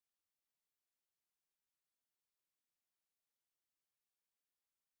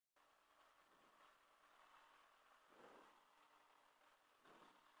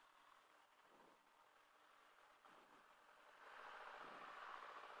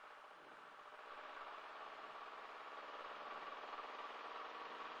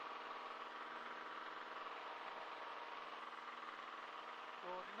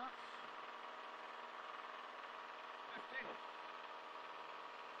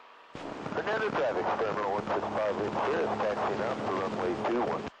Center traffic, terminal 165 clear, taxiing up to runway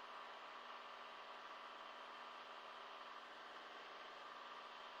 21.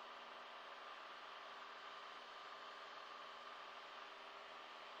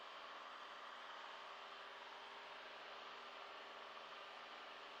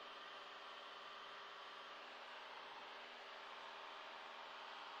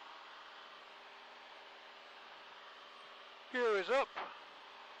 Gear is up,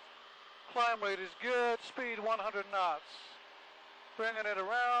 climb rate is good, speed 100 knots. Bringing it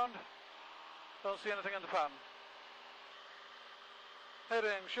around, don't see anything in the pattern.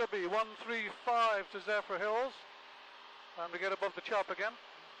 Heading should be 135 to Zephyr Hills. Time to get above the chop again.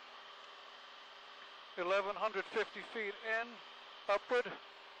 1150 feet in, upward,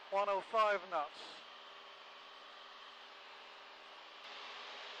 105 knots.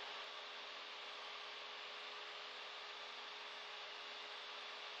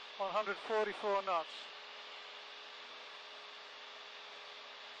 $144 knots.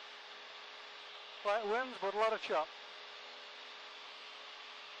 Light winds, but a lot of chop.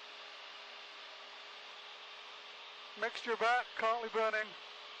 Mixture back, currently burning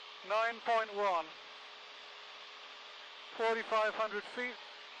 9.1. 4,500 feet.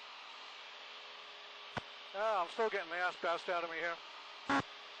 I'm still getting the ass bounced out of me here.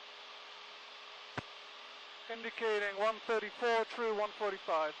 Indicating 134, true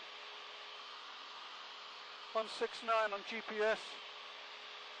 145. 169 on GPS.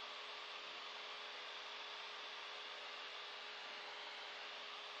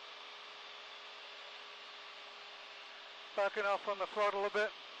 Backing off on the throttle a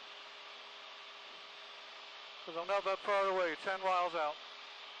bit, because I'm not that far away, 10 miles out.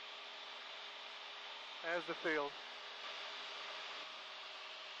 There's the field.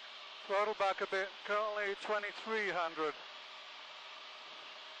 Throttle back a bit, currently 2,300.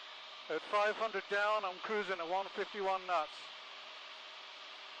 At 500 down, I'm cruising at 151 knots.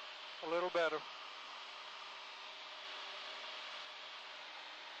 A little better.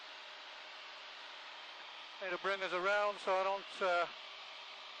 Need to bring us around so I don't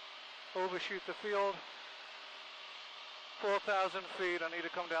overshoot the field. 4,000 feet, I need to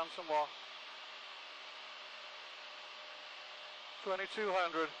come down some more.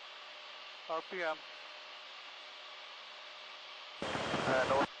 2,200 RPM.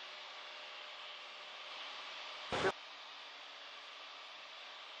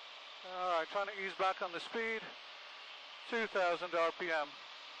 Alright, trying to ease back on the speed. 2,000 RPM.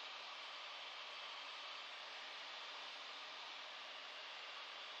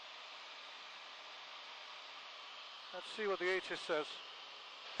 Let's see what the HS says.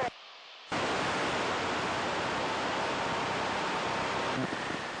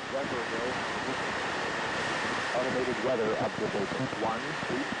 Automated weather observation.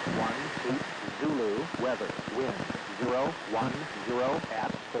 1-8 Zulu weather. Wind 010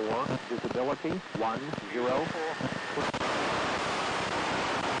 at 4. Visibility 104.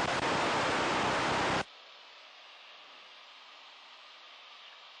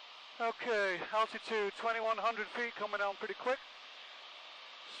 Okay, altitude 2,100 feet, coming down pretty quick.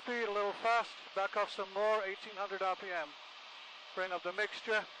 Speed a little fast, back off some more, 1,800 RPM. Bring up the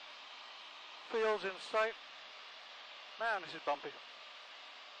mixture. Fields in sight. Man, this is bumpy.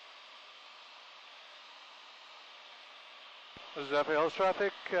 This is Zephyr Hills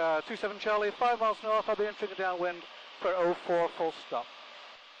traffic, 27 Charlie, 5 miles north. I'll be entering a downwind for 04 full stop.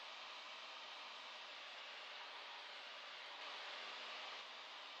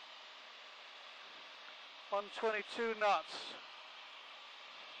 $122 knots,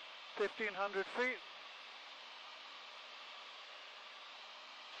 1,500 feet.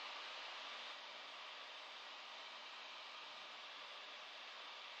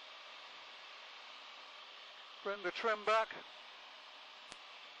 Bring the trim back.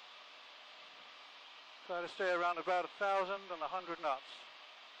 Try to stay around about 1,000 and 100 knots.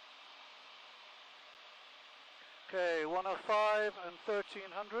 Okay, 105 and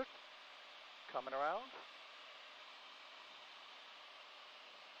 1,300. Coming around.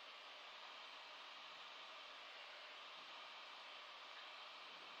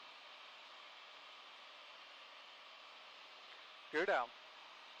 Gear down.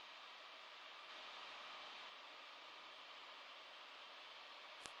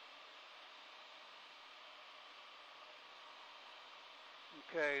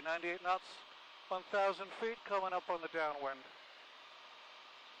 Okay, 98 knots, 1,000 feet, coming up on the downwind.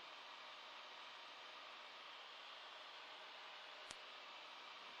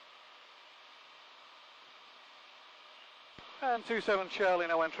 And 27 Charlie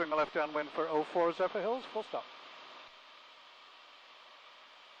now entering the left downwind for 04 Zephyr Hills, full stop.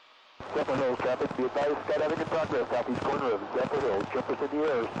 Zephyr Hills traffic, be advised, skydiving in progress, southeast corner of Zephyr Hills. Jumpers in the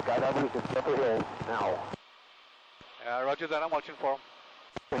air, skydivers in Zephyr Hills, now. Yeah, roger that, I'm watching for him.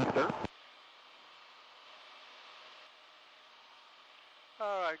 Thank you, sir.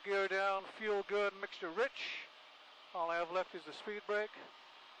 Alright, gear down, fuel good, mixture rich. All I have left is the speed brake.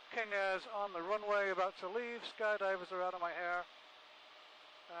 Kenya's on the runway, about to leave. Skydivers are out of my hair.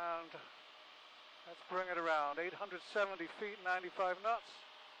 And let's bring it around. 870 feet, 95 knots.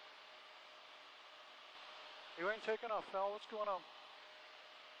 You ain't taking off, Phil. What's going on?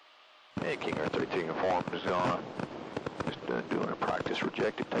 Hey, King R33 informed is just doing a practice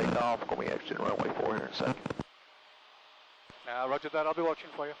rejected takeoff. Going to be exiting runway 4 here in a second. Roger that. I'll be watching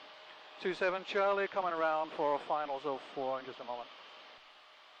for you. 27 Charlie coming around for finals 04 in just a moment.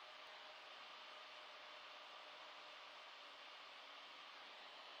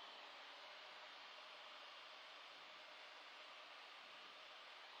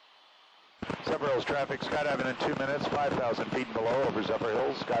 Zephyr Hills traffic, skydiving in 2 minutes, 5,000 feet and below over Zephyr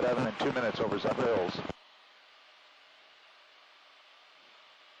Hills. Skydiving in 2 minutes over Zephyr Hills.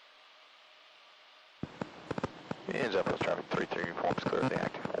 And Zephyr Hills traffic 33 informs clear of the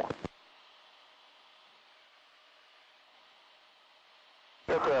active form.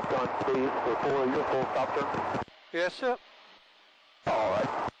 Aircraft on speed for 4, your full stop, sir. Yes, sir. All right.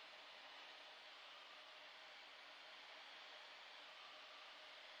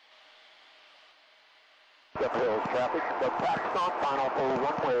 Zephyr Hills traffic, the tax on final for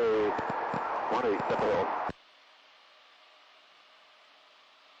runway 18, Zephyr Hills.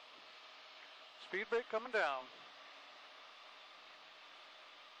 Speed brake coming down.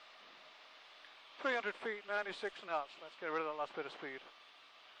 300 feet, 96 knots. Let's get rid of that last bit of speed.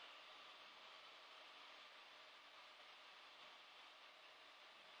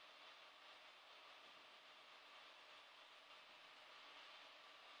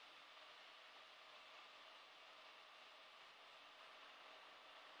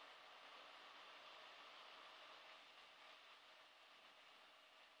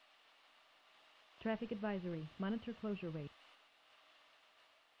 Traffic advisory. Monitor closure rate.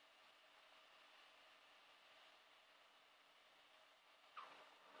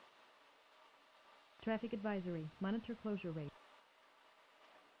 Traffic advisory. Monitor closure rate.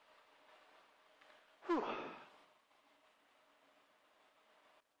 Whew.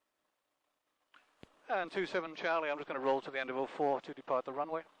 And 27 Charlie, I'm just going to roll to the end of 04 to depart the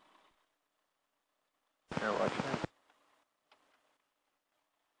runway. Yeah, watch that.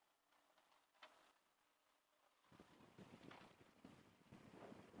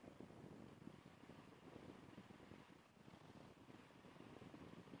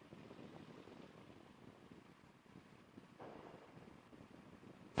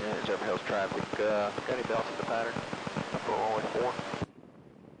 Yeah, Zephyr Hills traffic, got any belts in the pattern? Up for runway 4.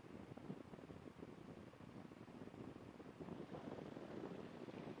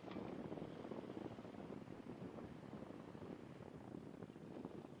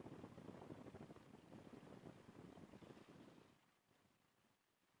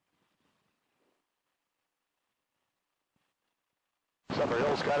 Zephyr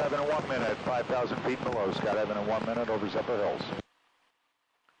Hills, skydiving in 1 minute, 5,000 feet below, skydiving in 1 minute over Zephyr Hills.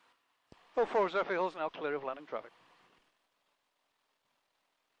 04 Zephyr Hills now clear of landing traffic.